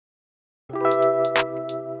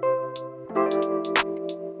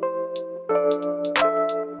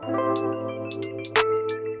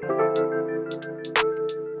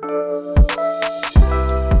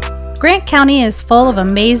Grant County is full of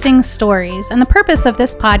amazing stories, and the purpose of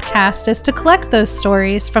this podcast is to collect those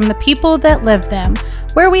stories from the people that live them.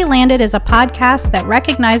 Where We Landed is a podcast that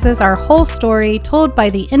recognizes our whole story told by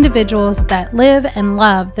the individuals that live and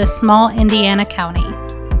love this small Indiana county.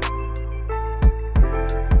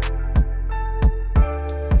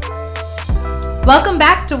 Welcome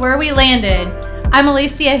back to Where We Landed. I'm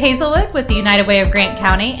Alicia Hazelwood with the United Way of Grant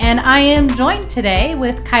County, and I am joined today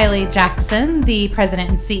with Kylie Jackson, the President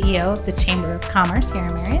and CEO of the Chamber of Commerce here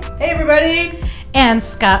in Marion. Hey, everybody! And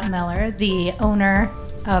Scott Miller, the owner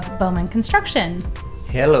of Bowman Construction.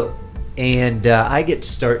 Hello. And I get to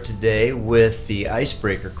start today with the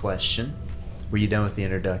icebreaker question. Were you done with the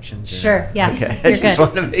introductions? Sure, yeah. Okay, I just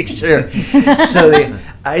want to make sure. So the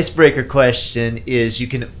icebreaker question is, you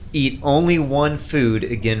can eat only one food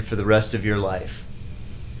again for the rest of your life.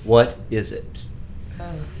 What is it?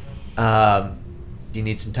 Do you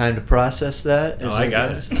need some time to process that? I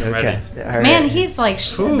got it. Okay. All right. Man, he's like,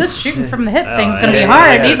 this shooting from the hip thing's going to be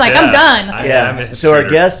hard. He's like, I'm done. So our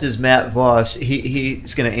guest is Matt Voss.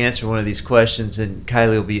 He's going to answer one of these questions, and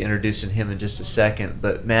Kylie will be introducing him in just a second.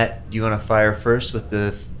 But Matt, do you want to fire first with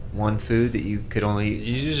the one food that you could only eat?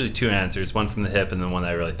 Usually two answers, one from the hip and then one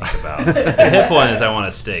that I really think about. The hip one is I want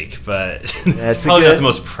a steak, but it's probably not the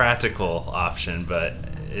most practical option, but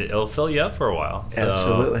it'll fill you up for a while. So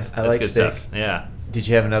absolutely. I like good steak. Stuff. Yeah. Did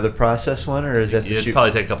you have another processed one, or is that the It'd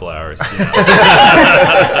probably take a couple hours. Okay.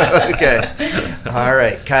 All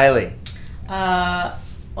right, Kylie.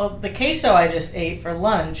 Well, the queso I just ate for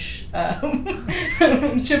lunch,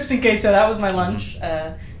 chips and queso, that was my lunch.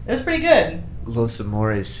 It was pretty good. Los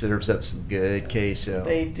Amores serves up some good queso.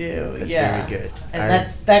 They do, that's yeah. very good. And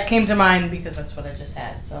that came to mind because that's what I just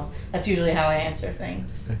had. So that's usually how I answer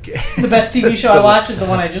things. Okay. The best TV show I watch is the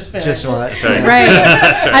one I just finished. Just watched. Right. Right.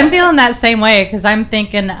 I'm feeling that same way because I'm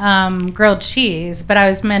thinking grilled cheese, but I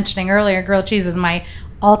was mentioning earlier grilled cheese is my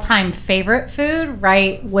all-time favorite food,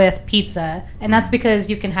 right with pizza. And that's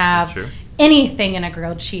because you can have anything in a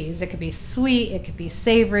grilled cheese. It could be sweet, it could be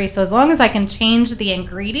savory. So as long as I can change the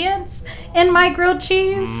ingredients in my grilled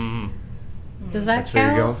cheese, does that that's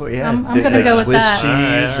count? What you're going for? Yeah. I'm going to go with Swiss that.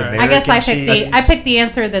 cheese, All right. I guess American I picked the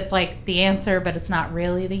answer that's like the answer, but it's not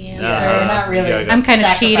really the answer. You're not really I'm kind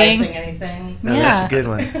of cheating. anything. No, Yeah. That's a good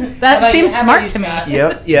one. That seems smart to me.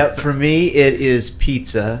 Yep. For me, it is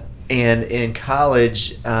pizza. And in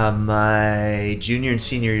college, my junior and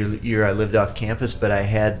senior year, I lived off campus, but I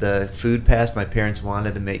had the food pass. My parents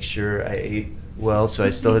wanted to make sure I ate well, so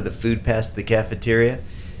I still had the food pass to the cafeteria.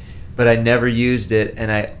 But I never used it, and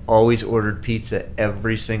I always ordered pizza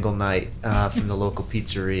every single night from the local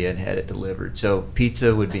pizzeria and had it delivered. So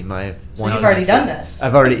pizza would be my So one. you've already done this.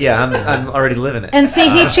 I'm already living it. And see,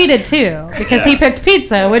 he cheated too because he picked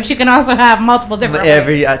pizza, which you can also have multiple different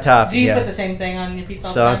Every ways. topping. Do you put the same thing on your pizza?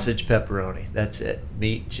 Sausage, pepperoni. That's it.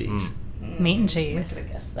 Meat, cheese. Meat and cheese. I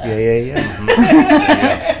guess that. Yeah.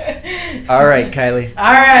 All right, Kylie.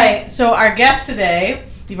 All right. So our guest today,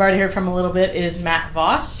 you've already heard from a little bit, is Matt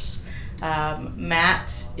Voss.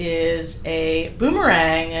 Matt is a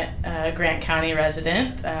Boomerang, Grant County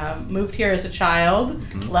resident. Moved here as a child,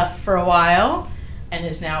 left for a while, and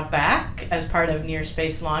is now back as part of Near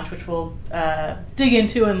Space Launch, which we'll dig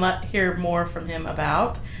into and hear more from him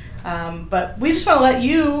about. But we just want to let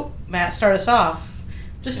you, Matt, start us off.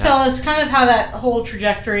 Just tell us kind of how that whole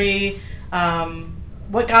trajectory,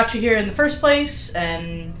 what got you here in the first place,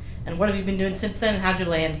 and what have you been doing since then, and how'd you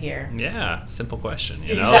land here? Yeah, simple question,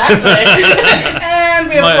 you know? Exactly. And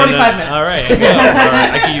we have 45 minutes. All right.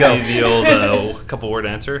 I can give you the old couple-word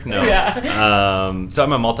answer. No. Yeah. So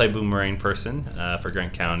I'm a multi-boomerang person for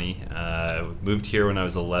Grant County. Moved here when I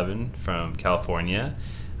was 11 from California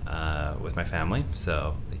with my family,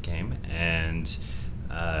 so they came. And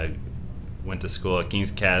went to school at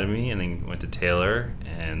King's Academy, and then went to Taylor,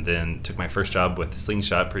 and then took my first job with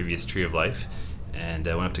Slingshot, previous Tree of Life. And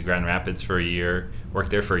I went up to Grand Rapids for a year,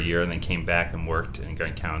 worked there for a year, and then came back and worked in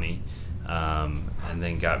Grant County. And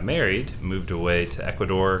then got married, moved away to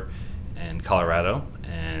Ecuador and Colorado,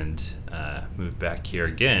 and moved back here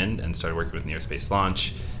again and started working with Near Space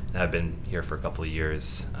Launch. And I've been here for a couple of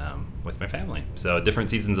years with my family. So different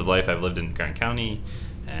seasons of life. I've lived in Grant County,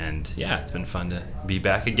 and yeah, it's been fun to be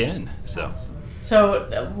back again. So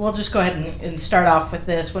we'll just go ahead and start off with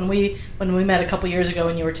this. When we met a couple years ago,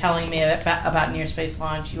 and you were telling me about Near Space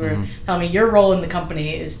Launch, you were telling me your role in the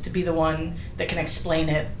company is to be the one that can explain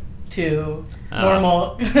it to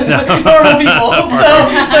normal people. So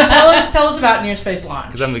tell us about Near Space Launch.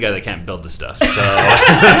 Because I'm the guy that can't build the stuff, so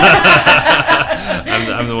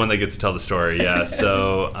I'm the one that gets to tell the story. Yeah.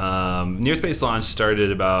 So Near Space Launch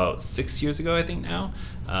started about 6 years ago, I think now.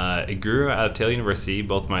 It grew out of Taylor University.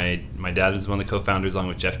 Both my dad is one of the co-founders along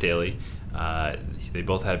with Jeff Daly. They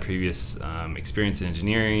both had previous experience in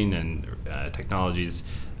engineering and technologies.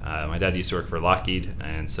 My dad used to work for Lockheed,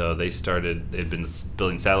 and so they'd been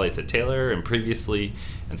building satellites at Taylor and previously,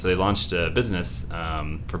 and so they launched a business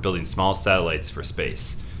for building small satellites for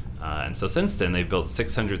space. And so since then, they've built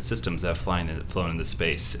 600 systems that have flown into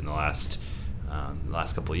space in the last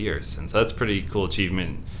couple of years. And so that's a pretty cool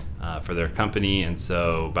achievement for their company. And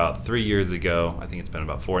so about 3 years ago, I think it's been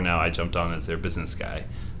about 4 now, I jumped on as their business guy.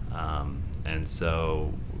 And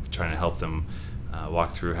so trying to help them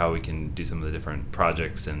walk through how we can do some of the different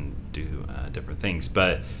projects and do different things.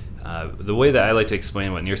 But the way that I like to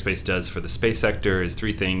explain what Nearspace does for the space sector is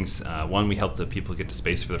 3 things. One, we help the people get to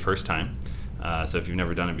space for the first time. So if you've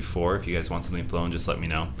never done it before, if you guys want something flown, just let me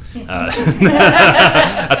know.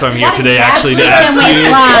 That's why I'm here today, actually, to ask you. Can we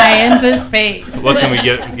fly into space? What can we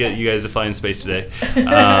get you guys to fly in space today?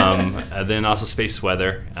 And then also space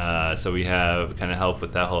weather. So we have kind of help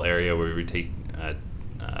with that whole area where we take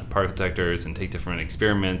particle detectors and take different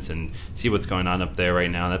experiments and see what's going on up there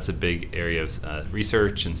right now. That's a big area of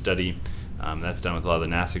research and study. That's done with a lot of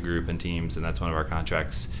the NASA group and teams, and that's one of our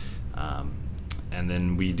contracts. And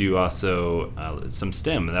then we do also some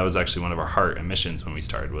STEM. That was actually one of our heart missions when we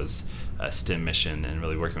started, was a STEM mission, and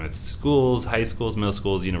really working with schools, high schools, middle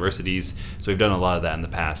schools, universities. So we've done a lot of that in the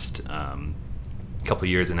past couple of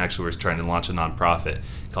years, and actually we're trying to launch a nonprofit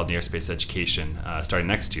called Nearspace Education starting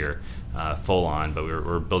next year, full on. But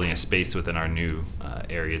we're building a space within our new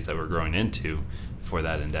areas that we're growing into for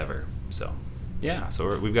that endeavor. So yeah,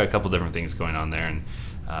 so we've got a couple different things going on there, and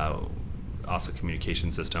also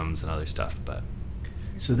communication systems and other stuff. But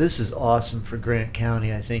so this is awesome for Grant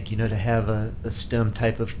County, I think, to have a STEM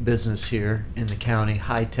type of business here in the county,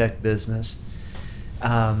 high-tech business.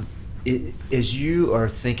 As you are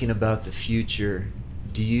thinking about the future,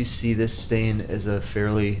 do you see this staying as a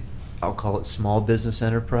fairly, I'll call it, small business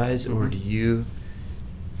enterprise, or is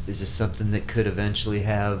this something that could eventually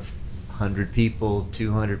have 100 people,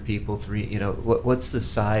 200 people, 3, what's the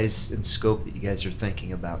size and scope that you guys are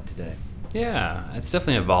thinking about today? Yeah, it's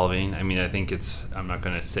definitely evolving. I mean, I think I'm not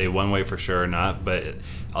going to say one way for sure or not, but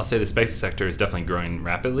I'll say the space sector is definitely growing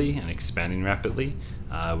rapidly and expanding rapidly.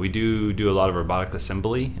 We do a lot of robotic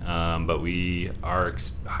assembly, but we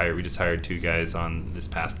just hired 2 guys on this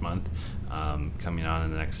past month, coming on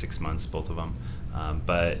in the next 6 months, both of them.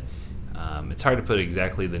 But it's hard to put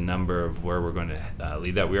exactly the number of where we're going to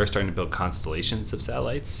lead that. We are starting to build constellations of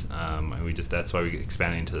satellites, and that's why we're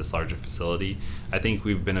expanding into this larger facility. I think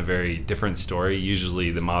we've been a very different story.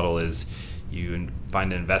 Usually the model is you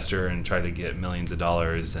find an investor and try to get millions of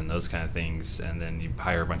dollars and those kind of things, and then you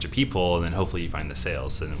hire a bunch of people, and then hopefully you find the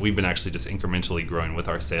sales. And we've been actually just incrementally growing with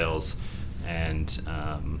our sales, and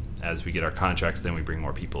as we get our contracts, then we bring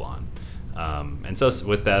more people on. And so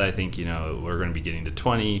with that, I think we're going to be getting to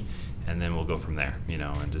 20, and then we'll go from there,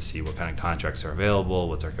 and just see what kind of contracts are available,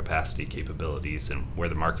 what's our capacity, capabilities, and where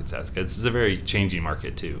the market's at. Because it's a very changing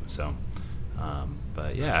market too. So,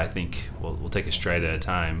 but yeah, I think we'll take a stride at a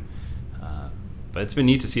time. But it's been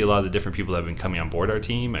neat to see a lot of the different people that have been coming on board our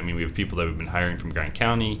team. I mean, we have people that we've been hiring from Grant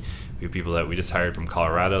County. We have people that we just hired from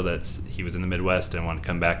Colorado. He was in the Midwest and wanted to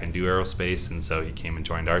come back and do aerospace, and so he came and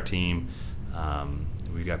joined our team.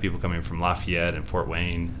 We've got people coming from Lafayette and Fort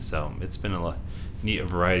Wayne. So it's been a neat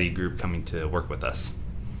variety group coming to work with us.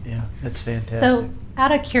 Yeah, that's fantastic. So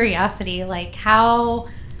out of curiosity, like how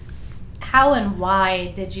and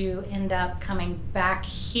why did you end up coming back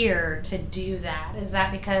here to do that? Is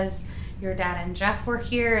that because your dad and Jeff were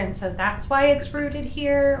here, and so that's why it's rooted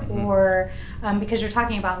here? Mm-hmm. Or because you're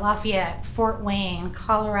talking about Lafayette, Fort Wayne,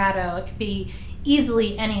 Colorado, it could be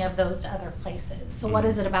easily any of those other places. So what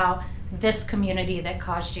is it about this community that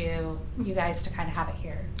caused you guys to kind of have it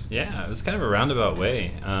here? Yeah, it was kind of a roundabout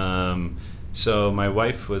way. So my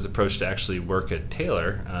wife was approached to actually work at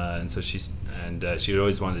Taylor, and so she had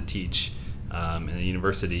always wanted to teach in a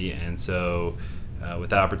university, and so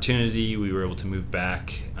with that opportunity, we were able to move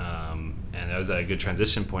back, and that was at a good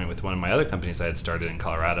transition point with one of my other companies I had started in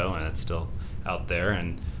Colorado, and it's still out there,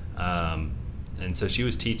 and so she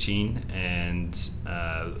was teaching, and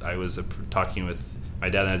I was talking with my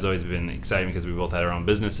dad, and has always been excited because we both had our own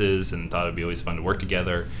businesses and thought it'd be always fun to work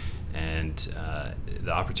together, and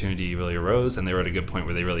the opportunity really arose, and they were at a good point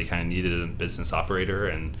where they really kind of needed a business operator,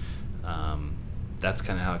 and that's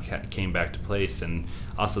kind of how it came back to place. And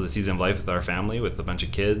also the season of life with our family, with a bunch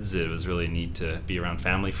of kids, it was really neat to be around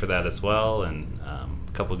family for that as well, and a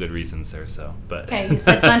couple of good reasons there. So, but okay, you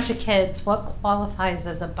said bunch of kids. What qualifies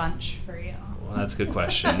as a bunch for you? Well, that's a good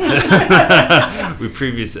question.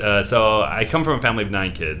 So I come from a family of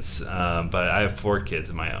 9 kids, but I have 4 kids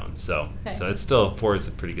of my own. So it's still 4 is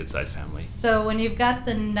a pretty good sized family. So when you've got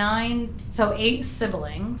the 8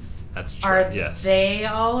 siblings, That's true. are Yes. they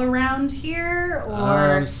all around here,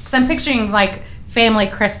 or? 'Cause I'm picturing like family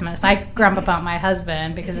Christmas. I grump about my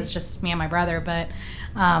husband because it's just me and my brother, but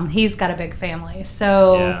he's got a big family.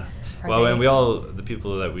 So. Yeah. Well, and the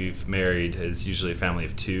people that we've married is usually a family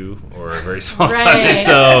of 2 or a very small Right. size,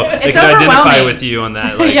 so they It's can identify overwhelming. with you on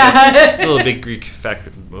that. Like, Yeah. it's a little big Greek fact,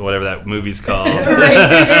 whatever that movie's called.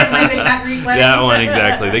 Right. My big fat Greek wedding. That one,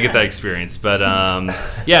 exactly. They get that experience. But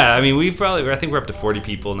yeah, I mean, I think we're up to 40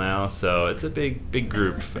 people now, so it's a big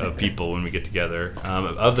group of people when we get together.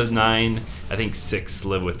 Of the 9, I think 6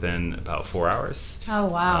 live within about 4 hours. Oh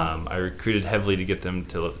wow. I recruited heavily to get them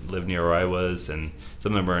to live near where I was, and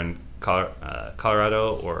some of them were in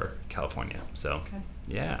Colorado or California. So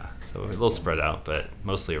yeah, so a little spread out, but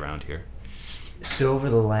mostly around here. So over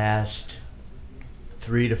the last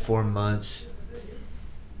 3 to 4 months,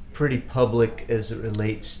 pretty public as it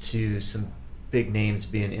relates to some big names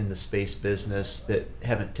being in the space business that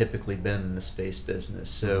haven't typically been in the space business.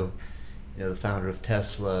 So, the founder of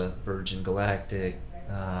Tesla, Virgin Galactic,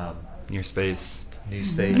 Near space. New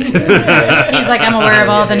Space. He's like, I'm aware of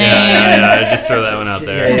all the names. Yeah, just throw that one out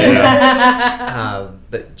there. Yeah.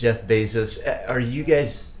 But Jeff Bezos, are you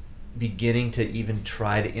guys beginning to even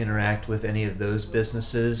try to interact with any of those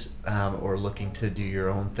businesses, or looking to do your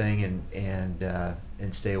own thing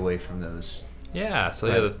and stay away from those? Yeah,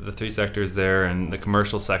 so the 3 sectors there, and the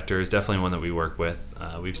commercial sector is definitely one that we work with.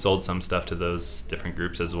 We've sold some stuff to those different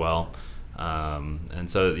groups as well. And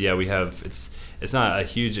so we have it's not a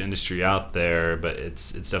huge industry out there, but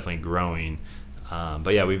it's definitely growing.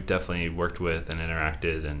 But yeah, we've definitely worked with and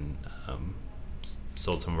interacted and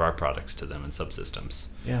sold some of our products to them and subsystems.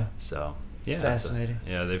 Yeah. So yeah, fascinating.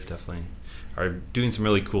 They've definitely are doing some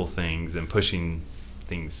really cool things and pushing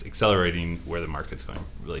things, accelerating where the market's going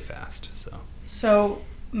really fast. So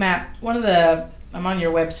Matt, I'm on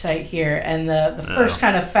your website here, and the first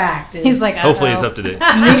kind of fact is... He's like, hopefully it's up to date.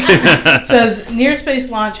 It says, Near Space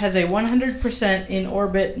Launch has a 100%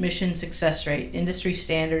 in-orbit mission success rate. Industry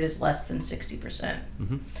standard is less than 60%.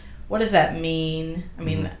 Mm-hmm. What does that mean? I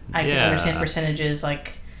mean, I can understand percentages,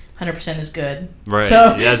 like 100% is good. Right.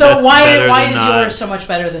 So, Yeah, so that's better why than is not. yours so much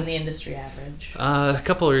better than the industry average? A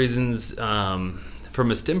couple of reasons. From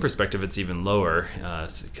a STEM perspective, it's even lower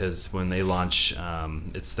because when they launch,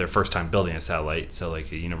 it's their first time building a satellite. So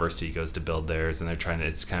like a university goes to build theirs, and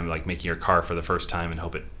it's kind of like making your car for the first time and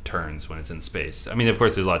hope it turns when it's in space. I mean, of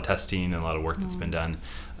course, there's a lot of testing and a lot of work that's been done.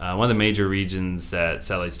 One of the major regions that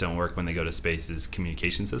satellites don't work when they go to space is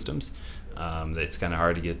communication systems. It's kind of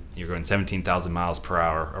hard to get. You're going 17,000 miles per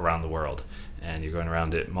hour around the world, and you're going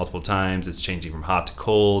around it multiple times. It's changing from hot to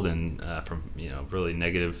cold, and from really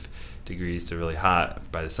negative degrees to really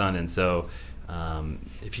hot by the sun. And so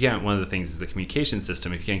if you can't, one of the things is the communication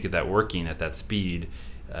system, if you can't get that working at that speed,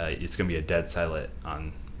 it's going to be a dead satellite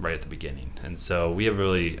right at the beginning. And so we have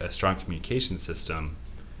really a strong communication system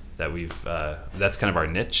that that's kind of our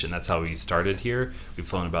niche, and that's how we started here. We've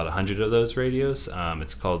flown about 100 of those radios.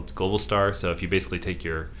 It's called Globalstar. So if you basically take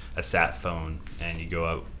a sat phone and you go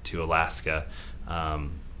out to Alaska,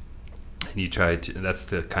 and you that's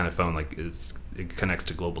the kind of phone, like it connects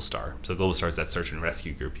to Globalstar. So Globalstar is that search and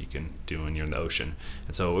rescue group you can do when you're in the ocean.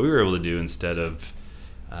 And so what we were able to do, instead of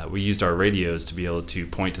we used our radios to be able to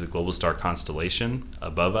point to the Globalstar constellation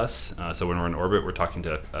above us. So when we're in orbit, we're talking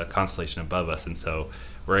to a constellation above us, and so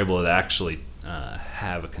we're able to actually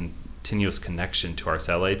have a continuous connection to our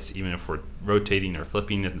satellites, even if we're rotating or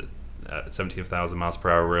flipping at 17,000 miles per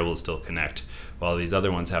hour. We're able to still connect, while these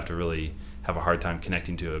other ones have to really have a hard time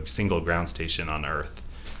connecting to a single ground station on Earth.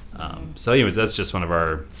 So anyways, that's just one of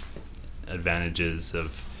our advantages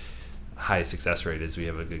of high success rate, is we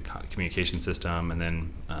have a good communication system, and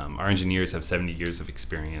then our engineers have 70 years of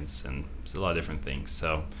experience, and there's a lot of different things.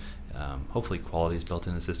 So hopefully quality is built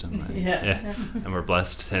in the system. And we're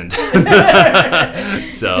blessed, and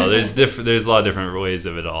so there's a lot of different ways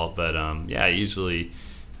of it all. But usually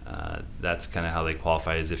that's kind of how they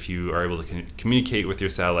qualify, is if you are able to communicate with your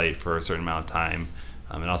satellite for a certain amount of time,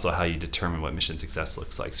 and also how you determine what mission success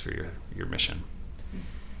looks like for your mission.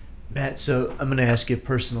 Matt, so I'm going to ask you a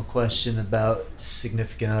personal question about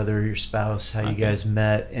significant other, your spouse, how you guys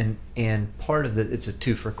met, and part of it's a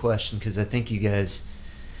two-for question, because I think you guys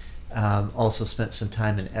also spent some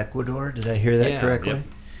time in Ecuador. Did I hear that correctly? Yep.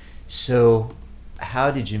 So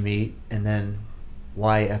how did you meet, and then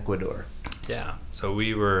why Ecuador? Yeah, so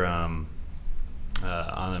we were on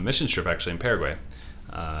a mission trip actually in Paraguay.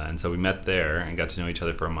 And so we met there and got to know each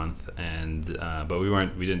other for a month, and but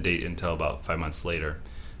we didn't date until about 5 months later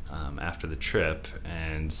after the trip,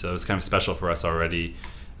 and so it was kind of special for us already.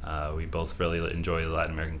 We both really enjoy the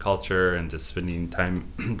Latin American culture and just spending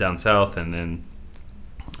time down south, and then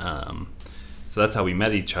so that's how we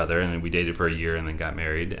met each other, and then we dated for a year and then got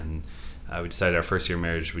married, and we decided our first year of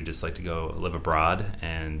marriage we'd just like to go live abroad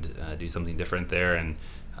and do something different there, and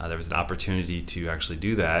there was an opportunity to actually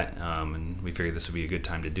do that, and we figured this would be a good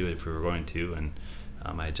time to do it if we were going to, and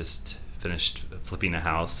I had just finished flipping a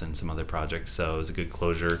house and some other projects, so it was a good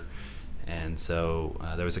closure. And so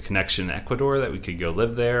there was a connection in Ecuador that we could go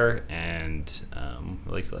live there, and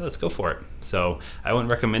let's go for it. So I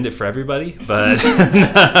wouldn't recommend it for everybody, but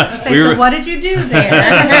so what did you do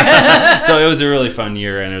there? So it was a really fun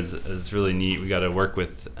year, and it was really neat. We got to work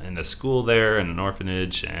in a school there and an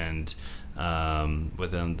orphanage, and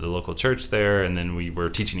within the local church there, and then we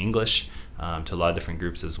were teaching English to a lot of different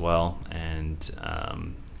groups as well, and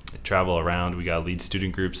travel around. We got to lead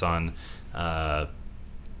student groups on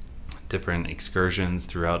different excursions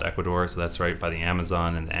throughout Ecuador, so that's right by the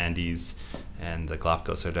Amazon and the Andes, and the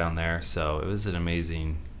Galapagos are down there. So it was an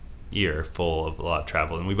amazing year full of a lot of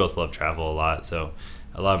travel, and we both love travel a lot, so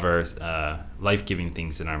a lot of our life-giving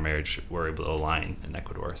things in our marriage were able to align in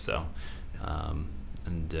Ecuador. So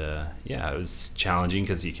it was challenging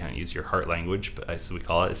because you can't use your heart language, but as we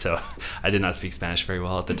call it. So I did not speak Spanish very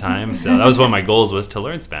well at the time, so that was one of my goals, was to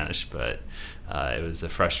learn Spanish, but it was a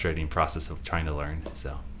frustrating process of trying to learn.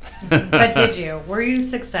 So But did you? Were you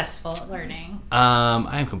successful at learning?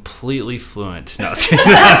 I am completely fluent. No, I was kidding.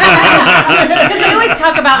 Because they always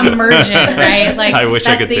talk about immersion, right? Like, I wish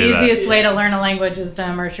I could that's say the that. easiest way to learn a language is to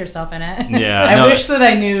immerse yourself in it. Yeah, I wish that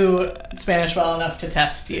I knew Spanish well enough to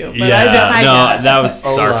test you, but yeah, I don't. I don't. that was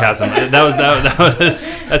sarcasm. that was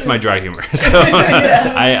that's my dry humor. So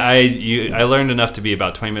I learned enough to be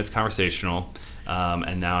about 20 minutes conversational.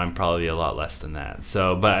 And now I'm probably a lot less than that.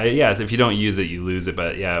 So, but if you don't use it, you lose it.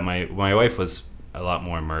 But yeah, my wife was a lot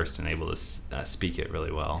more immersed and able to speak it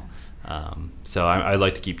really well. So I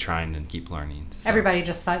like to keep trying and keep learning. So. Everybody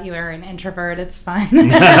just thought you were an introvert. It's fine.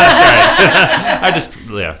 That's right. I just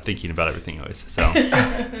thinking about everything always. So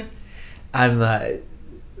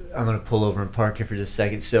I'm going to pull over and park here for just a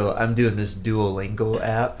second. So I'm doing this Duolingo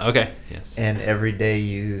app. Okay. Yes. And every day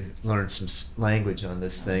you learn some language on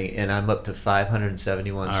this thing. And I'm up to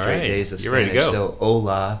 571 straight days of Spanish. You're ready to go. So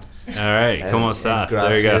hola. All right. Como estás?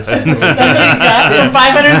 There you go. Gracias. That's what you got from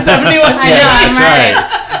 571. I know, That's I'm right.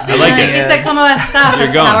 I like He it. said, "Como estás?" You're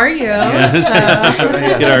That's, going. how are you?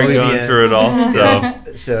 Yes. Get our going through it all.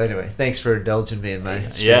 So So anyway, thanks for indulging me in my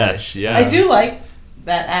Spanish. yes. I do like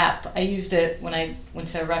that app. I used it when I went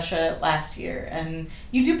to Russia last year, and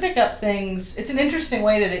you do pick up things. It's an interesting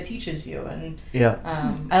way that it teaches you, and Yeah.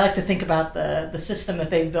 I like to think about the system that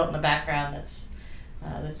they've built in the background that's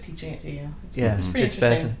teaching it to you. Yeah, it's pretty it's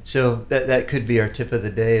interesting. fascinating. So that could be our tip of the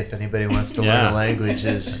day if anybody wants to learn Yeah. a language.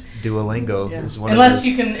 Is Duolingo Yeah. is one Unless of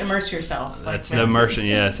you can immerse yourself. like That's me. the immersion,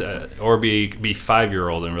 yes, or be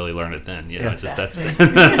 5-year-old and really learn it then. You know, Yeah. just that's.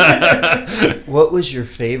 What was your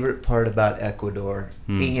favorite part about Ecuador,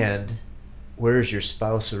 Hmm. and where is your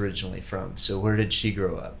spouse originally from? So where did she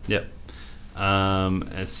grow up? Yep.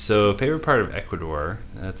 So favorite part of Ecuador?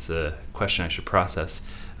 That's a question I should process.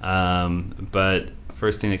 But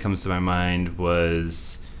first thing that comes to my mind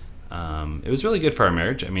was it was really good for our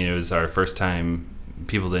marriage. I mean, it was our first time.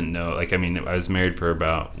 People didn't know. I was married for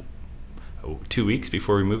about 2 weeks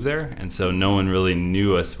before we moved there, and so no one really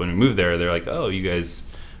knew us when we moved there. They're like, "Oh, you guys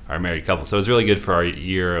are a married couple." So it was really good for our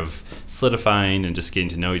year of solidifying and just getting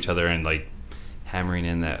to know each other and like hammering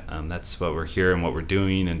in that that's what we're here and what we're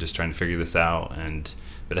doing and just trying to figure this out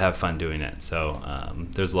but have fun doing it. So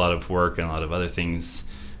there's a lot of work and a lot of other things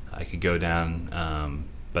I could go down,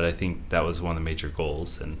 but I think that was one of the major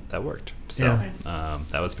goals, and that worked. So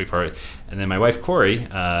that was a big part. And then my wife, Corey,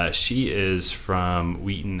 she is from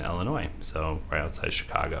Wheaton, Illinois, so right outside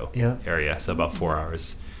Chicago area, so about 4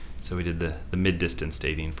 hours. So we did the mid-distance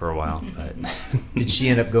dating for a while. But Did she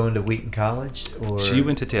end up going to Wheaton College? Or she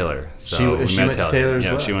went to Taylor. So She we went met to Taylor as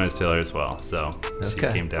yeah, well? she went to Taylor as well. So she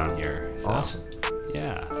Okay. came down here. So. Awesome.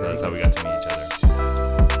 Yeah, so that's how we got to meet each other.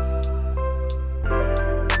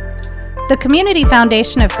 The Community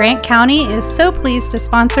Foundation of Grant County is so pleased to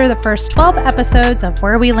sponsor the first 12 episodes of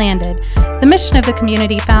Where We Landed. The mission of the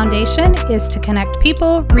Community Foundation is to connect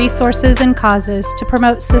people, resources, and causes to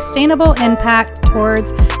promote sustainable impact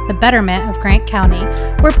towards the betterment of Grant County.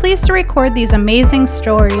 We're pleased to record these amazing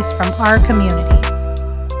stories from our community.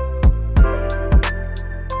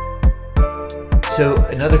 So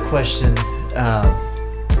another question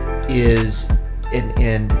is,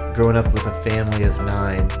 and growing up with a family of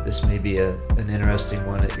 9, this may be an interesting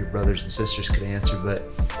one that your brothers and sisters could answer, but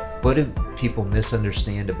what do people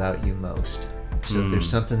misunderstand about you most? So if there's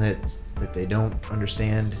something that they don't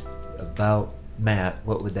understand about Matt,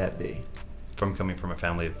 what would that be? From coming from a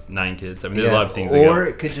family of 9 kids. I mean, there's a lot of things. Or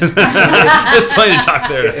it could just be something. There's plenty to talk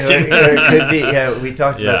there. Or it could be, we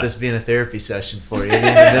talked about this being a therapy session for you. Being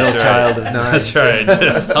the middle child of 9. That's right.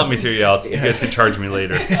 Help me through, y'all. You guys can charge me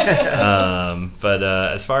later. But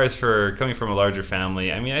as far as for coming from a larger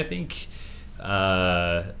family, I mean, I think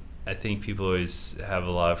people always have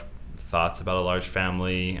a lot of thoughts about a large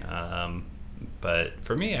family. But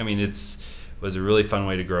for me, I mean, was a really fun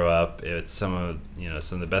way to grow up. It's some of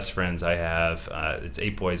the best friends I have. It's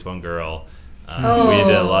 8 boys, 1 girl. We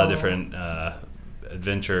did a lot of different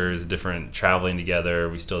adventures, different traveling together.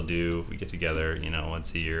 We still do. We get together,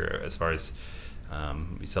 once a year. As far as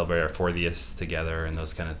we celebrate our 40th together and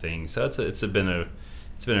those kind of things. So it's been a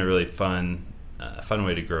really fun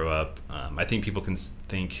way to grow up. I think people can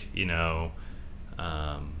think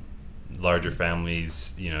larger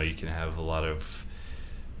families. You can have a lot of.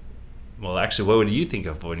 Well, actually, what would you think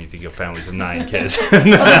of when you think of families of 9 kids? The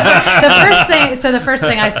first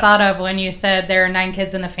thing I thought of when you said there are 9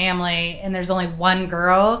 kids in the family and there's only 1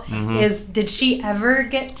 girl is, did she ever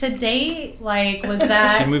get to date? Like, was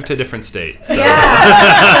that... She moved to a different state. So. Yeah.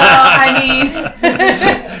 So, I mean...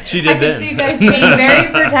 She did I can see you guys being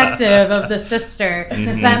very protective of the sister.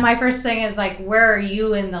 But my first thing is, like, where are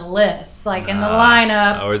you in the list? Like, in the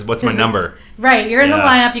lineup? Or what's my number? Right, you're in the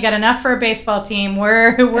lineup. You got enough for a baseball team.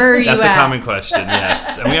 Where are you That's at? a common question,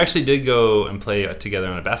 yes. And we actually did go and play together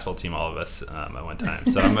on a basketball team, all of us, at one time.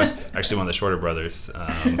 So I'm actually one of the shorter brothers.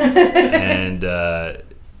 And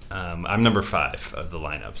I'm number 5 of the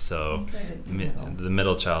lineup. So the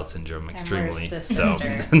middle child syndrome, extremely. And where's the so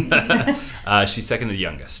sister? she's second to the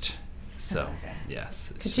youngest. So,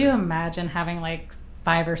 yes. Could you imagine having, like,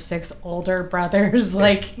 5 or 6 older brothers?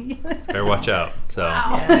 Like, better watch out. So,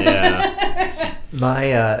 wow. Yeah.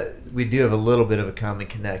 We do have a little bit of a common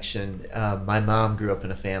connection. My mom grew up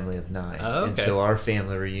in a family of 9, and so our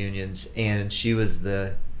family reunions, and she was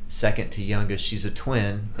the second to youngest. She's a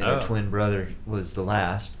twin, and her twin brother was the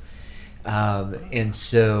last. And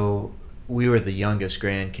so we were the youngest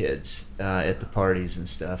grandkids at the parties and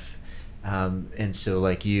stuff. And so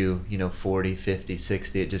like 40, 50,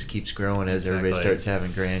 60, it just keeps growing as everybody starts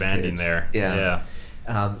having grandkids. Expanding there. Yeah.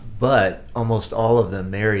 But almost all of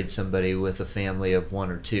them married somebody with a family of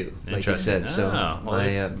 1 or 2, like you said. So my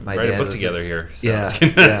write dad a book together here. So yeah.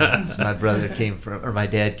 So my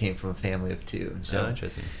dad came from a family of 2, and so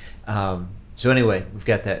interesting. So anyway, we've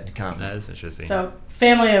got that in common. That is interesting. So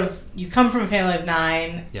you come from a family of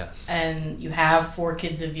 9. Yes. And you have 4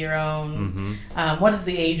 kids of your own. What is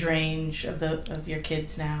the age range of your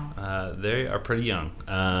kids now? They are pretty young.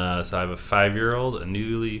 So I have a 5-year-old, a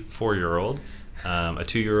newly 4-year-old, a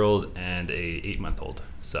 2-year-old, and a 8-month-old.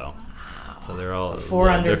 So they're all 4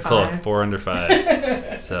 under 5. 4 under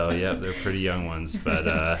 5. So yeah, they're pretty young ones, but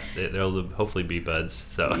they'll hopefully be buds.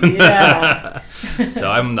 So yeah.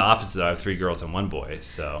 So I'm the opposite. I have 3 girls and 1 boy.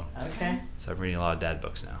 So okay. So I'm reading a lot of dad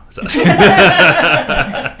books now. So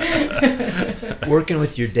working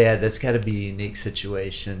with your dad, that's got to be a unique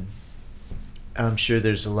situation. I'm sure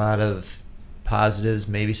there's a lot of positives,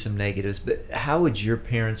 maybe some negatives, but how would your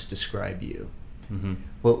parents describe you?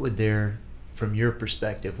 What would from your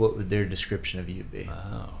perspective, what would their description of you be?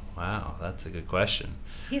 Oh, wow. That's a good question.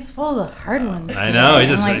 He's full of hard ones. I know. He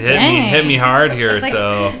just hit me hard here. Like,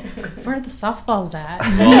 so where are the softballs at?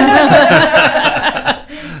 Well,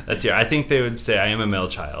 that's here. I think they would say I am a male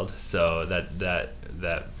child. So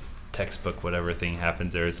that textbook, whatever thing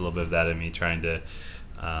happens, there is a little bit of that in me trying to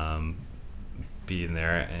be in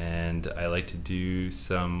there. And I like to do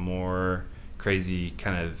some more crazy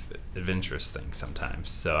kind of adventurous things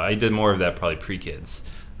sometimes. So I did more of that probably pre-kids.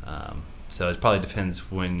 So it probably depends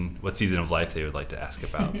what season of life they would like to ask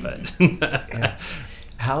about. But yeah.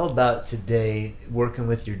 How about today, working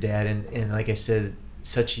with your dad, and like I said,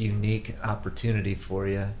 such a unique opportunity for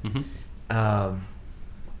you.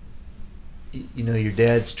 Your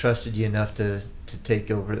dad's trusted you enough to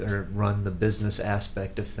take over or run the business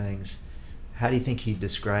aspect of things. How do you think he'd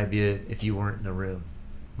describe you if you weren't in the room?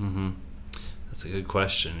 That's a good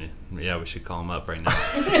question. Yeah, we should call him up right now.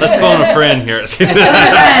 Let's phone a friend here. Pretend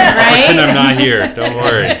I'm not here. Don't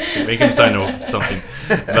worry. Make him sign something.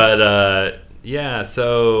 But I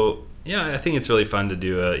think it's really fun to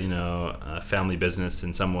do a family business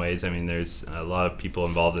in some ways. I mean, there's a lot of people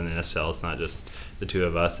involved in NSL. It's not just the 2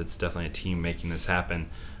 of us. It's definitely a team making this happen.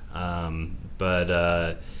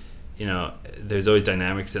 There's always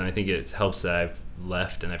dynamics, and I think it helps that I've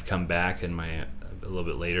left and I've come back, and my a little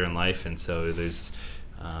bit later in life, and so there's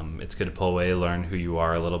it's good to pull away, learn who you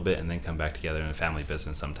are a little bit, and then come back together in a family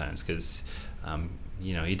business sometimes, because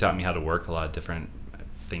he taught me how to work a lot of different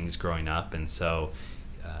things growing up, and so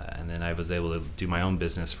and then I was able to do my own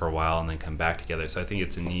business for a while and then come back together. So I think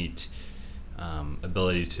it's a neat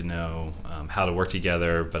ability to know how to work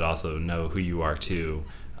together, but also know who you are too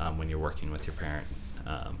when you're working with your parent.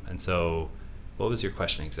 And so, what was your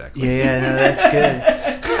question exactly? Yeah, no, that's good.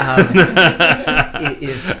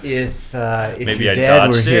 If maybe your I dad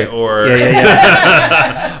dodged were here, it, or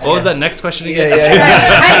yeah. What was that next question again? Yeah.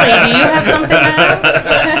 Kylie, do you have something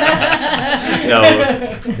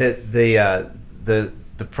else? No,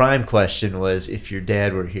 the prime question was, if your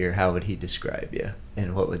dad were here, how would he describe you,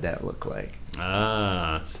 and what would that look like?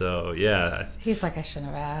 So yeah. He's like, I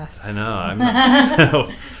shouldn't have asked. I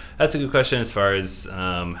know. That's a good question as far as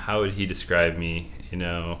how would he describe me.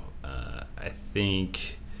 I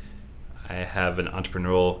think I have an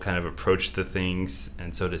entrepreneurial kind of approach to things,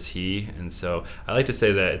 and so does he. And so I like to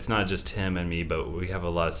say that it's not just him and me, but we have a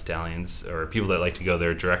lot of stallions or people that like to go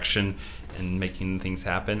their direction and making things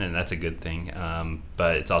happen, and that's a good thing.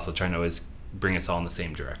 But it's also trying to always bring us all in the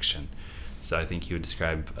same direction. So I think he would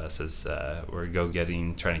describe us as we're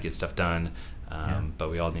go-getting, trying to get stuff done, but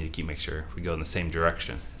we all need to make sure we go in the same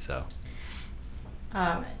direction. So,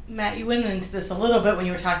 Matt, you went into this a little bit when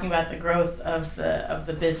you were talking about the growth of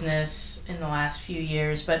the business in the last few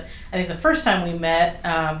years. But I think the first time we met,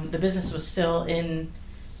 the business was still in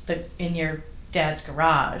your dad's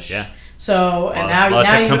garage. Yeah. So and now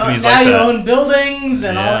you own buildings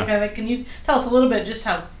and all that Yeah. kind of thing. Can you tell us a little bit just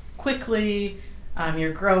how quickly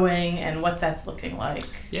you're growing and what that's looking like?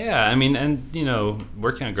 Yeah, I mean, and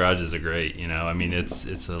working on garages are great.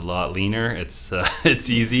 It's a lot leaner. It's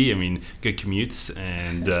easy. I mean, good commutes,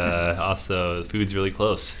 and also the food's really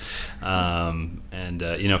close. From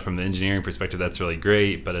the engineering perspective, that's really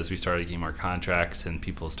great. But as we started getting more contracts and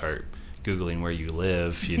people start Googling where you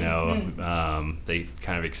live, they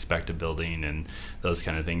kind of expect a building and those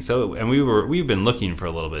kind of things. So, and we've been looking for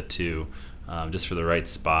a little bit too. Just for the right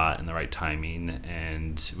spot and the right timing,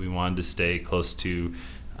 and we wanted to stay close to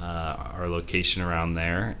our location around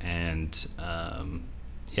there. And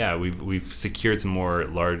we've secured some more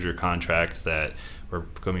larger contracts that were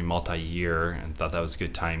going to be multi-year, and thought that was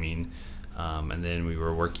good timing. And then we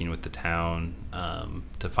were working with the town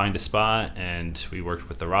to find a spot, and we worked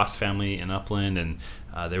with the Ross family in Upland, and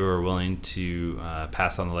they were willing to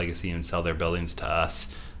pass on the legacy and sell their buildings to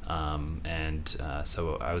us.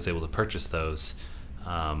 So I was able to purchase those,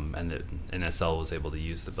 and the NSL was able to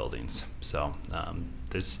use the buildings. So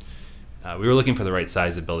we were looking for the right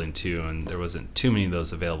size of building too, and there wasn't too many of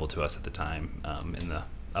those available to us at the time in the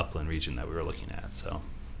Upland region that we were looking at. So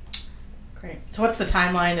great. So what's the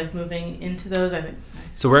timeline of moving into those? I think.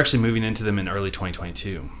 So we're actually moving into them in early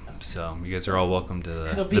 2022. So you guys are all welcome to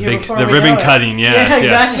the know ribbon cutting. Yes,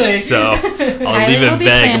 exactly. yes. So I'll leave it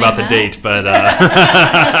vague about the date, but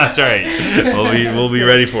that's all right. We'll be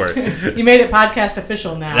ready for it. You made it podcast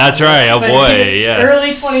official now. That's right. Oh boy, yes.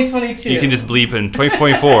 Early 2022. You can just bleep in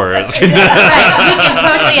 2024. Right, we can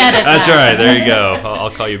totally edit That's that. right. There you go.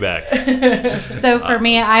 I'll call you back. So for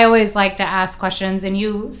me, I always like to ask questions. And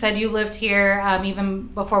you said you lived here even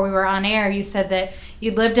before we were on air. You said that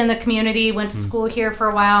you lived in the community, went to school here for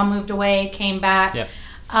a while, moved away, came back.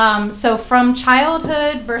 Yeah. So from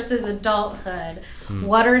childhood versus adulthood,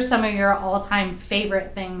 what are some of your all-time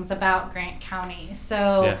favorite things about Grant County?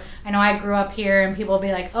 So I know I grew up here, and people will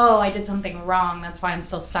be like, oh, I did something wrong. That's why I'm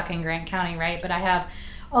still stuck in Grant County, right? But I have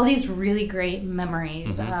all these really great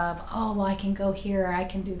memories of, I can go here, or I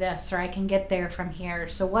can do this, or I can get there from here.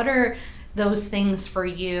 So what are those things for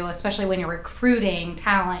you, especially when you're recruiting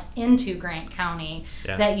talent into Grant County,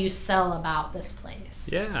 that you sell about this place?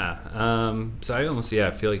 Yeah. So I almost,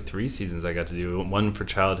 I feel like 3 seasons I got to do. One for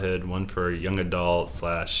childhood, one for young adult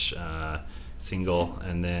 / single,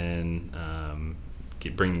 and then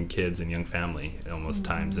bringing kids and young family almost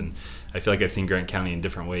times. And I feel like I've seen Grant County in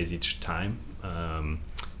different ways each time.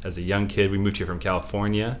 As a young kid, we moved here from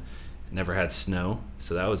California. Never had snow,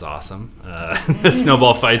 so that was awesome.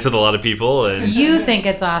 Snowball fights with a lot of people. And you think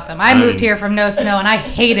it's awesome. I moved here from no snow, and I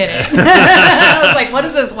hated it. I was like, what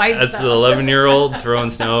is this white that's stuff? That's an 11-year-old throwing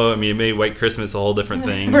snow. I mean, it made White Christmas a whole different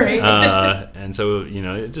thing. Right. And so,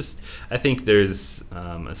 I think there's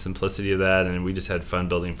a simplicity of that, and we just had fun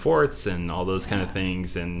building forts and all those kind of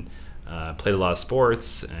things, and played a lot of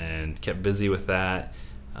sports and kept busy with that.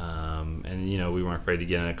 We weren't afraid to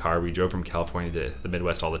get in a car. We drove from California to the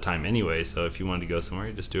Midwest all the time anyway, so if you wanted to go somewhere,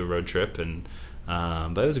 you just do a road trip. And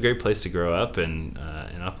but it was a great place to grow up, and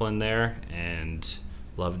in Upland there, and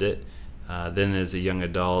loved it. Then as a young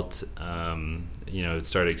adult,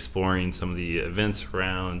 started exploring some of the events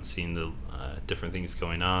around, seeing the different things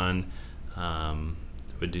going on.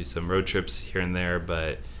 Would do some road trips here and there,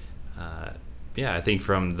 but I think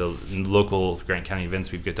from the local Grant County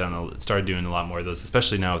events we've started doing a lot more of those,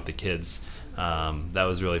 especially now with the kids. That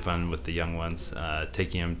was really fun with the young ones,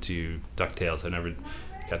 taking them to DuckTales. I never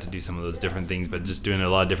got to do some of those different things, but just doing a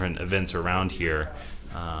lot of different events around here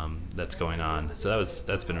that's going on. So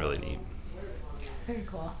that's been really neat. Very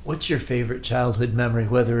cool. What's your favorite childhood memory,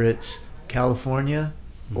 whether it's California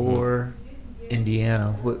or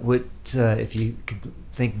Indiana? What if you could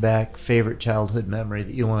think back, favorite childhood memory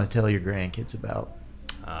that you want to tell your grandkids about?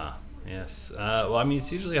 Yes.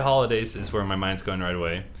 It's usually holidays is where my mind's going right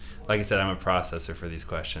away. Like I said, I'm a processor for these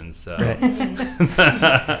questions. So. Right.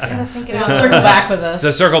 Circle back with us.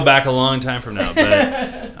 So circle back a long time from now.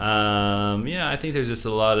 But I think there's just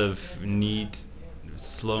a lot of neat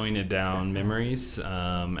slowing it down memories.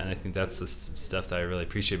 And I think that's the stuff that I really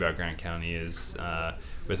appreciate about Grant County is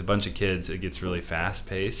with a bunch of kids, it gets really fast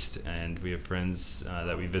paced, and we have friends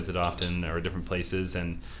that we visit often or different places.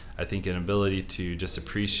 And I think an ability to just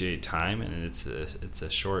appreciate time, and it's a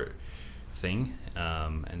short thing,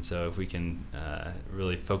 and so if we can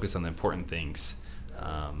really focus on the important things,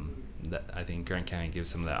 that I think Grant County gives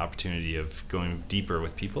some of that opportunity of going deeper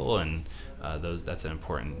with people, and that's an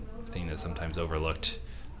important thing that's sometimes overlooked,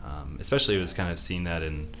 especially it was kind of seeing that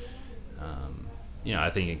in I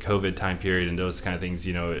think in COVID time period and those kind of things,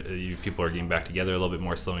 people are getting back together a little bit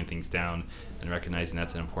more, slowing things down and recognizing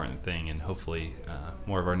that's an important thing, and hopefully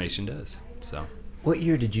more of our nation does. So what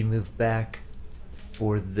year did you move back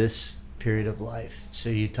for this period of life? So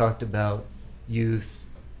you talked about youth,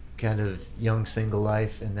 kind of young single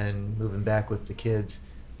life, and then moving back with the kids.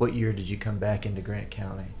 What year did you come back into Grant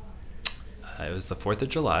County? It was the 4th of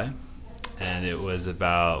July, and it was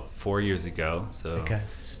about 4 years ago. So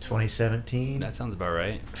 2017. That sounds about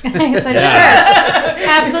right. I said, sure.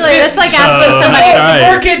 Absolutely. That's like asking somebody.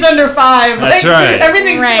 Right. 4 kids under 5. That's right.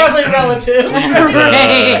 Everything's probably relative.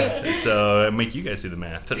 Right. So I make you guys do the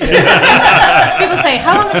math. People say,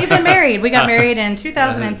 how long have you been married? We got married in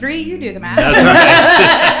 2003. You do the math. That's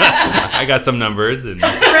right. I got some numbers and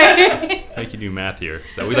Right. make you do math here.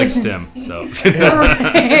 So we like STEM. So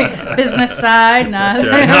Right. Business side, not. That's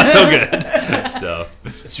right. Not so good. So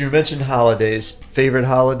you mentioned holidays. Favorite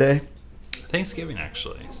holiday? Thanksgiving,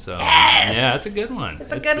 actually. So Yes. yeah, it's a good one.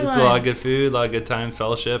 It's a good It's one. a lot of good food, a lot of good time,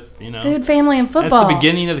 fellowship. Food, family, and football. That's the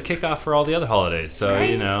beginning of the kickoff for all the other holidays. So Right.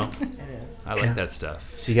 It is. I like that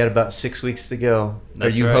stuff. So you got about 6 weeks to go.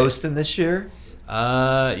 That's Are you right. hosting this year?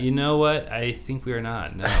 You know what? I think we are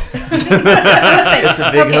not. No. It's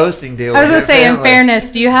a big hosting deal. I was with gonna say, your in family.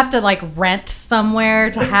 fairness, do you have to like rent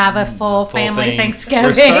somewhere to have a full family thing. Thanksgiving?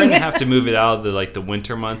 We're starting to have to move it out of the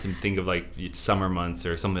winter months and think of it's summer months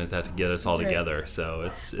or something like that to get us all together. So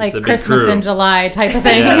it's like a big Christmas crew. in July type of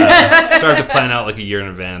thing. Yeah. So I have to plan out a year in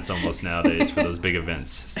advance almost nowadays for those big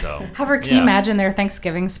events. So However, can you imagine their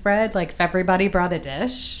Thanksgiving spread? Like if everybody brought a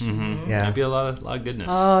dish. Mm-hmm. Yeah. It'd be a lot of goodness.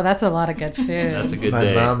 Oh, that's a lot of good food. That's a good My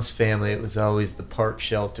day. mom's family, it was always the park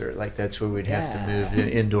shelter. Like that's where we'd have to move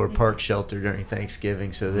the indoor park shelter during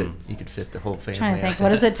Thanksgiving so that you could fit the whole family. Trying to think, out what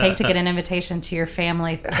there. does it take to get an invitation to your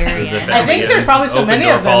family? Period. I think there's probably so Open many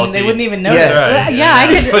door of them policy. they wouldn't even notice. Yes. Right. Yeah, I And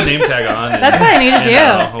could- just put a name tag on. And, That's what I need to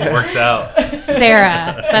do. It works out.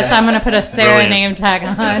 Sarah. I'm gonna put a Sarah Brilliant. name tag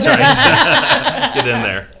on. That's right. Get in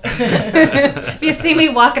there. If you see me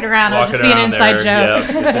walking around, I'll just Walking be an around inside there,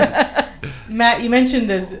 joke. yep. Matt, you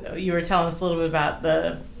mentioned as you were telling us a little bit about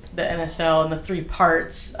the NSL and the 3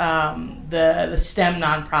 parts, the STEM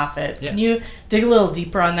nonprofit. Yes. Can you dig a little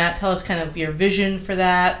deeper on that? Tell us kind of your vision for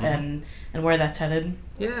that and where that's headed.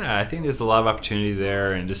 Yeah, I think there's a lot of opportunity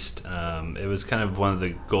there, and just it was kind of one of the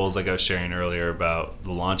goals, like I was sharing earlier about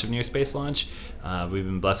the launch of Near Space Launch. We've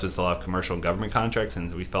been blessed with a lot of commercial and government contracts,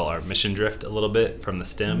 and we felt our mission drift a little bit from the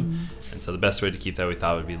STEM. And so the best way to keep that, we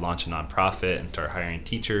thought, would be launch a nonprofit and start hiring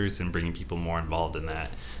teachers and bringing people more involved in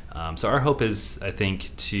that. So our hope is, I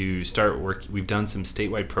think, to start work. We've done some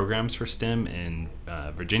statewide programs for STEM in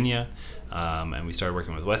Virginia, and we started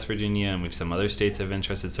working with West Virginia, and we have some other states that have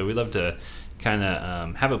interested. So we'd love to kind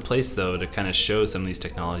of have a place, though, to kind of show some of these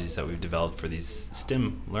technologies that we've developed for these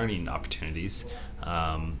STEM learning opportunities.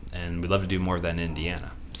 And we'd love to do more of that in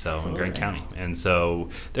Indiana, so in Grant County. And so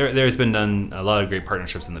there's been done a lot of great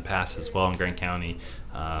partnerships in the past as well in Grant County,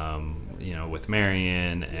 with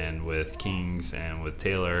Marion and with Kings and with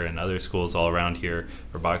Taylor and other schools all around here,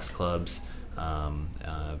 robotics clubs.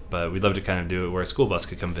 But we'd love to kind of do it where a school bus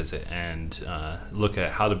could come visit and look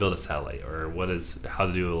at how to build a satellite, or how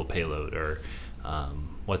to do a little payload, or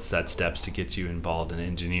what's that steps to get you involved in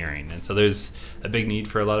engineering. And so there's a big need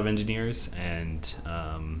for a lot of engineers, and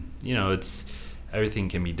it's everything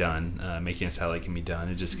can be done. Making a satellite can be done.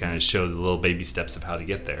 It just kind of showed the little baby steps of how to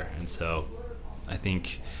get there. And so I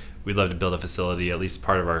think we'd love to build a facility. At least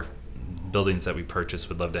part of our buildings that we purchase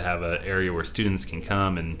would love to have an area where students can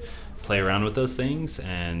come and play around with those things,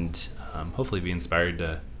 and hopefully be inspired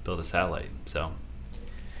to build a satellite. So,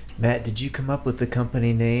 Matt, did you come up with the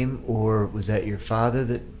company name, or was that your father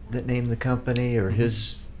that named the company, or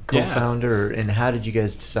his co-founder? Yes. And how did you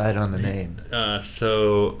guys decide on the name?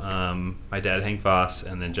 My dad, Hank Voss,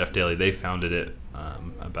 and then Jeff Daly, they founded it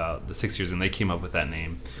about the 6 years, and they came up with that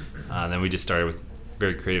name. Then we just started with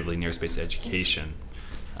very creatively Near Space Education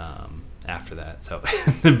after that. So,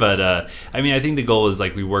 but I think the goal is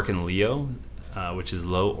like we work in LEO, which is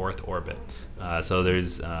low Earth orbit. So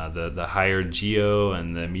there's the higher GEO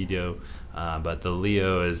and the MEO, but the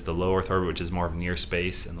LEO is the low Earth orbit, which is more of near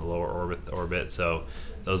space and the lower orbit. So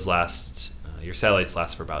those your satellites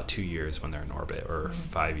last for about 2 years when they're in orbit, or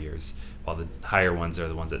 5 years, while the higher ones are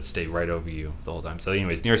the ones that stay right over you the whole time. So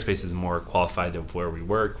anyways, near space is more qualified of where we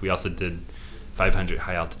work. We also did 500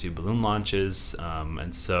 high altitude balloon launches,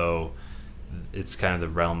 and so it's kind of the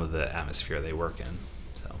realm of the atmosphere they work in.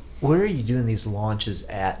 So where are you doing these launches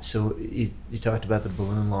at? So you talked about the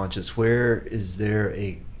balloon launches. Where is there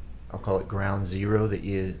I'll call it ground zero that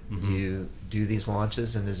you do these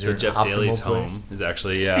launches, and is there so Jeff an Daly's optimal place? home is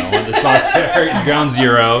actually one of the spots there. It's ground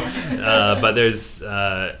zero, but there's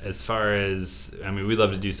as far as we'd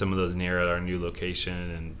love to do some of those near at our new location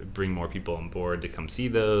and bring more people on board to come see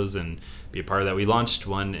those and be a part of that. We launched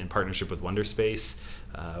one in partnership with Wonder Space,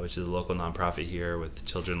 which is a local nonprofit here with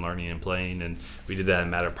children learning and playing, and we did that in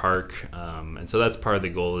Matter Park. And so that's part of the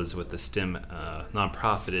goal is with the STEM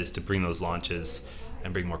nonprofit is to bring those launches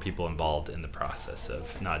and bring more people involved in the process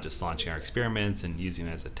of not just launching our experiments and using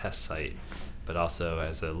it as a test site, but also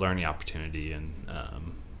as a learning opportunity and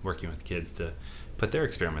working with kids to put their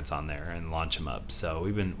experiments on there and launch them up. So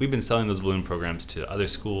we've been selling those balloon programs to other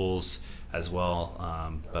schools as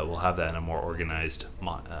well, but we'll have that in a more organized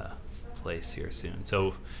place here soon.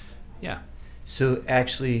 So, yeah. So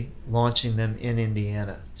actually launching them in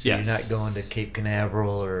Indiana. So Yes. You're not going to Cape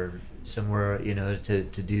Canaveral or somewhere, to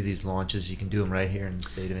do these launches. You can do them right here in the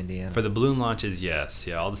state of Indiana. For the balloon launches, yes.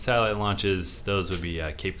 Yeah, all the satellite launches, those would be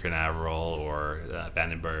Cape Canaveral or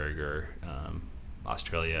Vandenberg or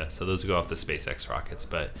Australia. So those would go off the SpaceX rockets.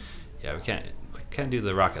 But yeah, we can't do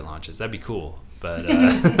the rocket launches. That'd be cool. But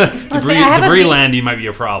debris landing might be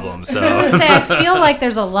a problem. So I feel like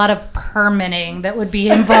there's a lot of permitting that would be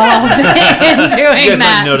involved in doing you guys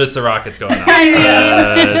that. might notice the rockets going on.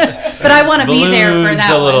 But I want to be there for that.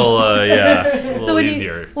 A little, So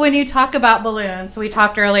easier. when you talk about balloons, we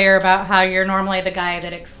talked earlier about how you're normally the guy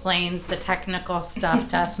that explains the technical stuff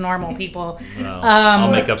to us normal people. Well, I'll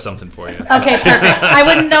make up something for you. Okay, perfect. I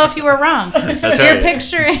wouldn't know if you were wrong. That's You're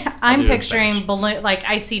right. I'm do it in picturing Spanish. balloon. Like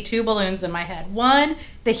I see two balloons in my head. One,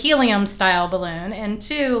 the helium style balloon, and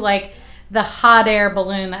two, like the hot air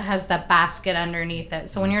balloon that has the basket underneath it.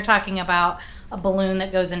 So when you're talking about a balloon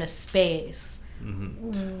that goes into space,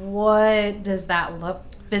 what does that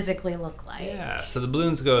physically look like? Yeah, so the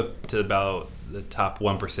balloons go up to about the top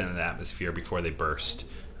 1% of the atmosphere before they burst.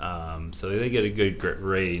 So they get a good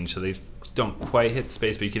range. So they don't quite hit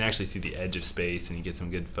space, but you can actually see the edge of space, and you get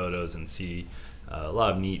some good photos and see a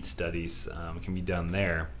lot of neat studies can be done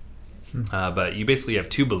there. But you basically have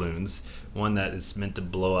two balloons, one that is meant to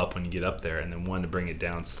blow up when you get up there, and then one to bring it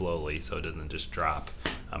down slowly so it doesn't just drop.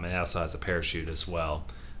 It also has a parachute as well.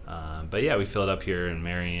 But yeah, we fill it up here in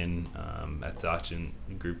Marion at the auction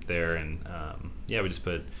group there, and we just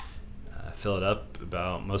fill it up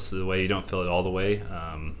about most of the way. You don't fill it all the way,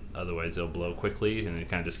 otherwise it'll blow quickly, and it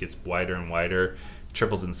kind of just gets wider and wider,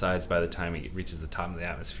 triples in size by the time it reaches the top of the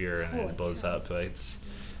atmosphere, and then it blows up. But it's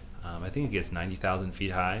I think it gets 90,000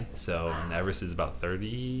 feet high, and Everest is about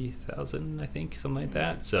 30,000, I think, something like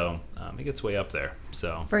that. So it gets way up there.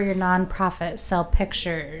 So For your nonprofit, sell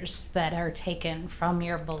pictures that are taken from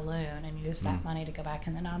your balloon and use that money to go back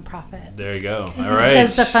in the nonprofit. there you go. All right.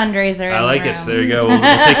 Says the fundraiser. I like it. There you go. We'll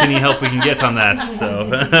take any help we can get on that. So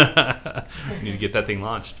we need to get that thing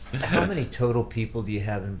launched. How many total people do you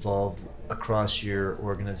have involved across your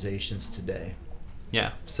organizations today?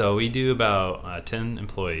 Yeah, so we do about 10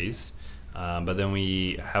 employees, but then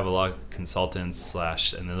we have a lot of consultants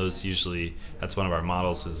and then those usually, that's one of our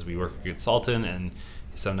models is we work with a consultant, and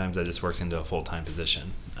sometimes that just works into a full-time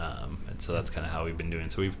position. And so that's kind of how we've been doing.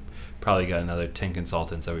 So we've probably got another 10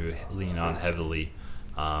 consultants that we lean on heavily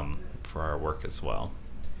for our work as well.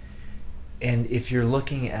 And if you're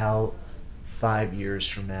looking out 5 years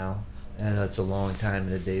from now, and I know it's a long time in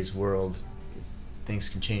today's world. Things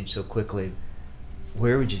can change so quickly.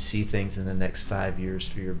 Where would you see things in the next 5 years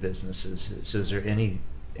for your businesses? So is there any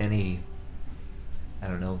I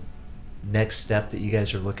don't know, next step that you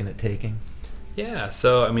guys are looking at taking? Yeah,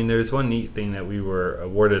 so I mean, there's one neat thing that we were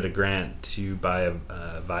awarded a grant to buy a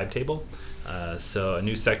Vibe table. So a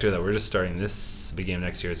new sector that we're just starting this beginning of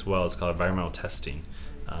next year as well is called environmental testing.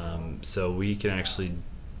 So we can actually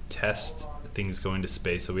test things going to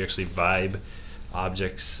space. So we actually vibe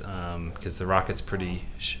objects because the rocket's pretty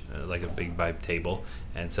like a big vibe table,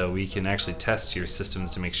 and so we can actually test your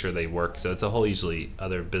systems to make sure they work. So it's a whole usually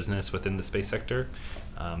other business within the space sector.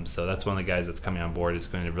 So that's one of the guys that's coming on board is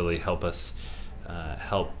going to really help us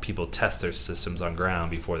help people test their systems on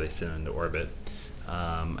ground before they send into orbit.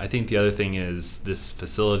 I think the other thing is this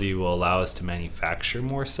facility will allow us to manufacture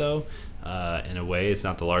more so. In a way, it's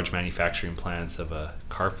not the large manufacturing plants of a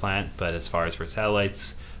car plant, but as far as for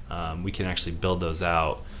satellites, we can actually build those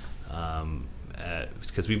out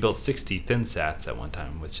because we built 60 thin sats at one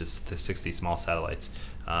time, which is the 60 small satellites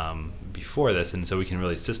before this, and so we can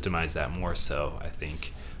really systemize that more so, I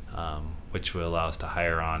think, which will allow us to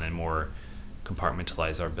hire on and more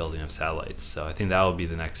compartmentalize our building of satellites. So I think that will be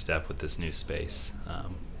the next step with this new space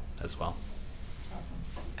as well.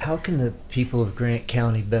 How can the people of Grant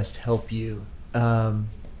County best help you?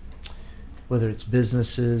 Whether it's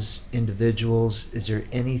businesses, individuals, is there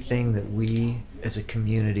anything that we as a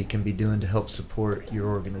community can be doing to help support your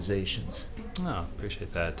organizations? Oh,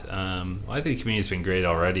 appreciate that. Well, I think the community's been great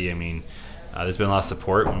already. I mean, there's been a lot of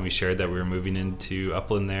support when we shared that we were moving into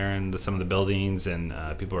Upland there and some of the buildings, and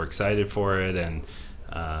people were excited for it, and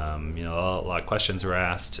a lot of questions were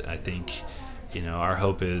asked. I think, our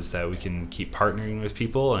hope is that we can keep partnering with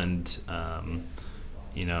people, and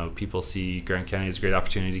people see Grant County as a great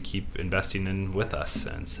opportunity to keep investing in with us,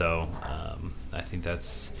 and so I think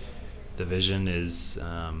that's the vision is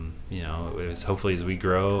is hopefully as we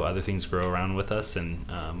grow, other things grow around with us, and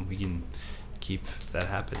we can keep that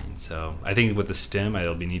happening. So I think with the STEM,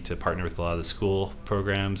 it'll be neat to partner with a lot of the school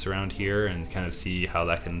programs around here and kind of see how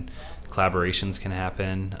collaborations can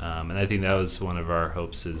happen. And I think that was one of our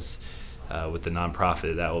hopes is with the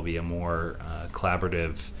nonprofit, that will be a more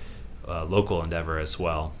collaborative local endeavor as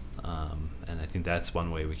well. And I think that's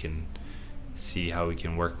one way we can see how we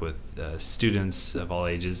can work with students of all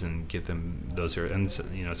ages and get them those who are, and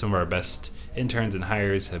some of our best interns and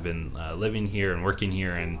hires have been living here and working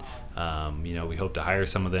here, and we hope to hire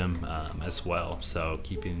some of them as well. So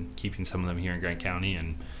keeping some of them here in Grant County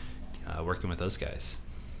and working with those guys.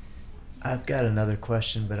 I've got another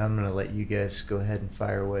question, but I'm going to let you guys go ahead and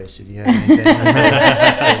fire away. So do you have anything?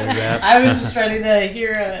 I was just ready to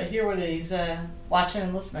hear what he's watching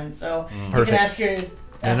and listening. So you can ask your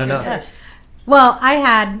first. Well, I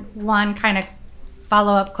had one kind of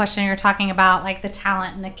follow-up question. You're talking about like the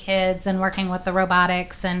talent and the kids and working with the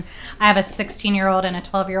robotics, and I have a 16-year-old and a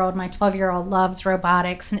 12-year-old. My 12-year-old loves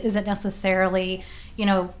robotics and isn't necessarily,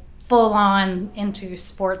 full on into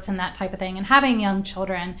sports and that type of thing, and having young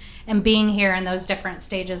children and being here in those different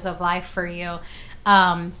stages of life for you.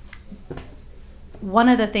 One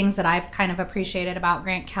of the things that I've kind of appreciated about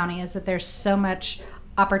Grant County is that there's so much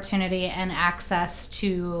opportunity and access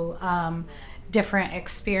to different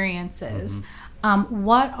experiences. Mm-hmm.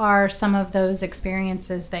 What are some of those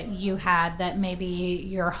experiences that you had that maybe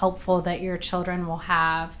you're hopeful that your children will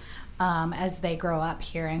have as they grow up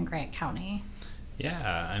here in Grant County?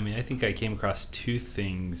 Yeah, I mean, I think I came across two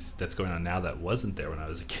things that's going on now that wasn't there when I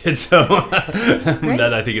was a kid, so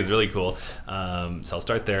that I think is really cool. So I'll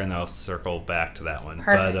start there, and then I'll circle back to that one.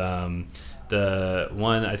 Perfect. But the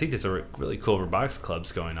one, I think there's a really cool robotics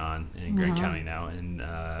clubs going on in Grant County now, and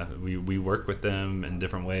we work with them in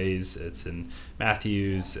different ways. It's in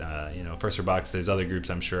Matthews, First Robotics. There's other groups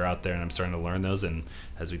I'm sure out there, and I'm starting to learn those. And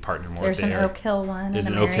as we partner more, there's an Oak Hill one. There's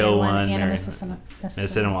an Oak Hill one, and a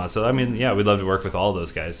Mississauga. So I mean, yeah, we'd love to work with all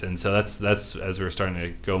those guys, and so that's as we're starting to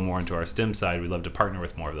go more into our STEM side, we'd love to partner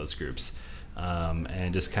with more of those groups,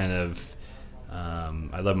 and just kind of.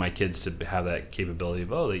 I love my kids to have that capability of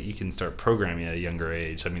that you can start programming at a younger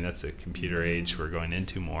age. I mean, that's the computer age we're going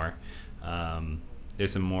into more.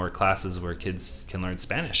 There's some more classes where kids can learn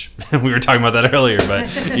Spanish. We were talking about that earlier, but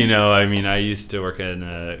I used to work in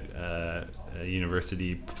a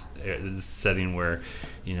university setting where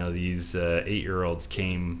these 8-year-olds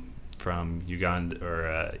came from Uganda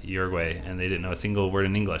or Uruguay, and they didn't know a single word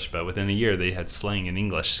in English, but within a year they had slang in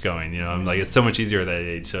English going. I'm like, it's so much easier at that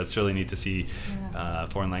age. So it's really neat to see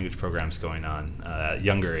foreign language programs going on at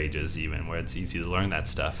younger ages, even where it's easy to learn that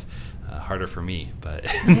stuff. Harder for me, but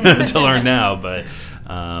to learn now. But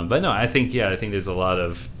no, I think there's a lot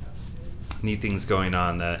of neat things going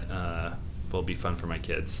on that will be fun for my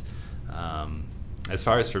kids. As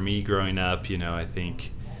far as for me growing up, I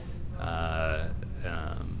think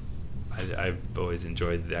I've always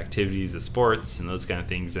enjoyed the activities, the sports, and those kind of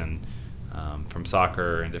things, and from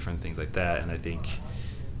soccer and different things like that. And I think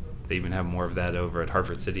they even have more of that over at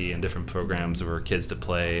Hartford City and different programs for kids to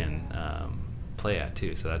play and play at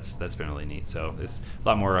too. So that's been really neat. So there's a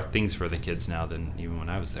lot more things for the kids now than even when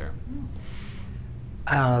I was there.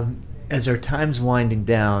 As our time's winding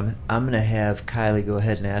down, I'm going to have Kylie go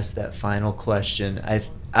ahead and ask that final question.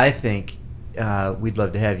 I think we'd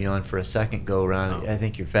love to have you on for a second go around. I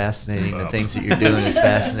think you're fascinating. The things that you're doing is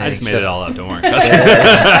fascinating. I just made it all up. Don't worry.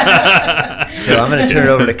 So I'm going to turn it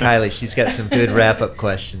over to Kylie. She's got some good wrap-up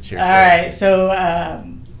questions here. All right. So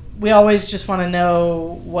we always just want to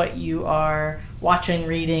know what you are watching,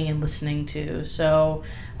 reading, and listening to. So,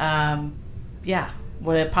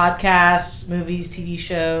 what are podcasts, movies, TV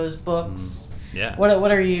shows, books? Yeah.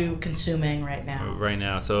 What are you consuming right now? Right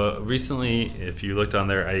now. So recently, if you looked on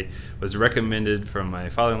there, I was recommended from my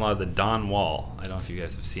father-in-law the Dawn Wall. I don't know if you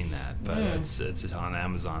guys have seen that, but it's on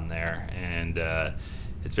Amazon there, and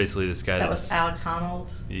it's basically this guy that was Alex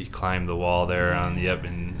Honnold. He climbed the wall there on the up,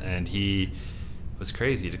 and he was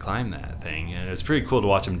crazy to climb that thing, and it was pretty cool to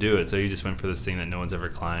watch him do it. So he just went for this thing that no one's ever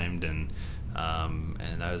climbed, and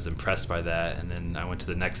I was impressed by that. And then I went to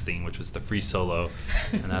the next thing, which was the free solo,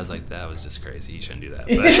 and I was like, that was just crazy. You shouldn't do that.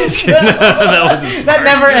 But just kidding. That wasn't smart.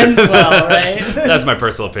 That never ends well, right? That's my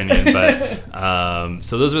personal opinion. But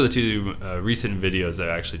so those were the two recent videos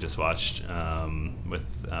that I actually just watched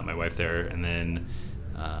with my wife there, and then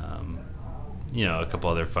a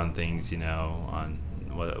couple other fun things, on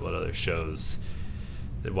what other shows.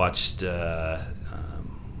 I watched.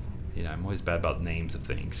 I'm always bad about names of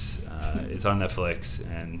things. It's on Netflix,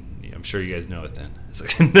 and I'm sure you guys know it then.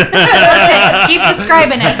 Keep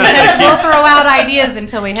describing it, because we'll throw out ideas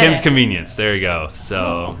until we hit Kim's it. Convenience. There you go.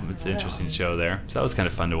 So it's an interesting show there. So that was kind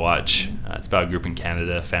of fun to watch. It's about a group in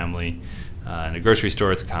Canada, family, in a grocery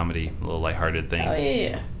store. It's a comedy, a little lighthearted thing. Oh,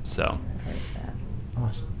 yeah. So.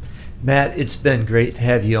 Awesome. Matt, it's been great to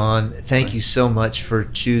have you on. Thank you so much for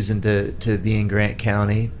choosing to be in Grant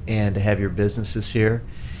County and to have your businesses here.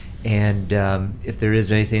 And if there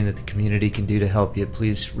is anything that the community can do to help you,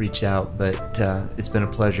 please reach out. But it's been a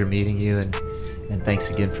pleasure meeting you, and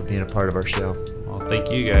thanks again for being a part of our show. Well,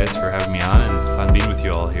 thank you guys for having me on, and fun being with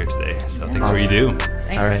you all here today. So thanks for what you do.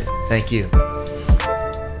 Thanks. All right. Thank you.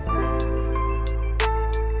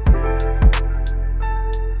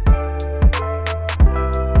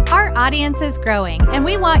 Our audience is growing, and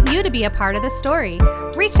we want you to be a part of the story.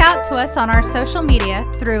 Reach out to us on our social media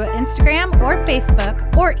through Instagram or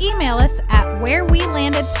Facebook, or email us at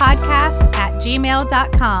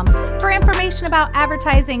wherewelandedpodcast@gmail.com for information about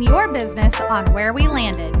advertising your business on Where We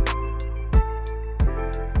Landed.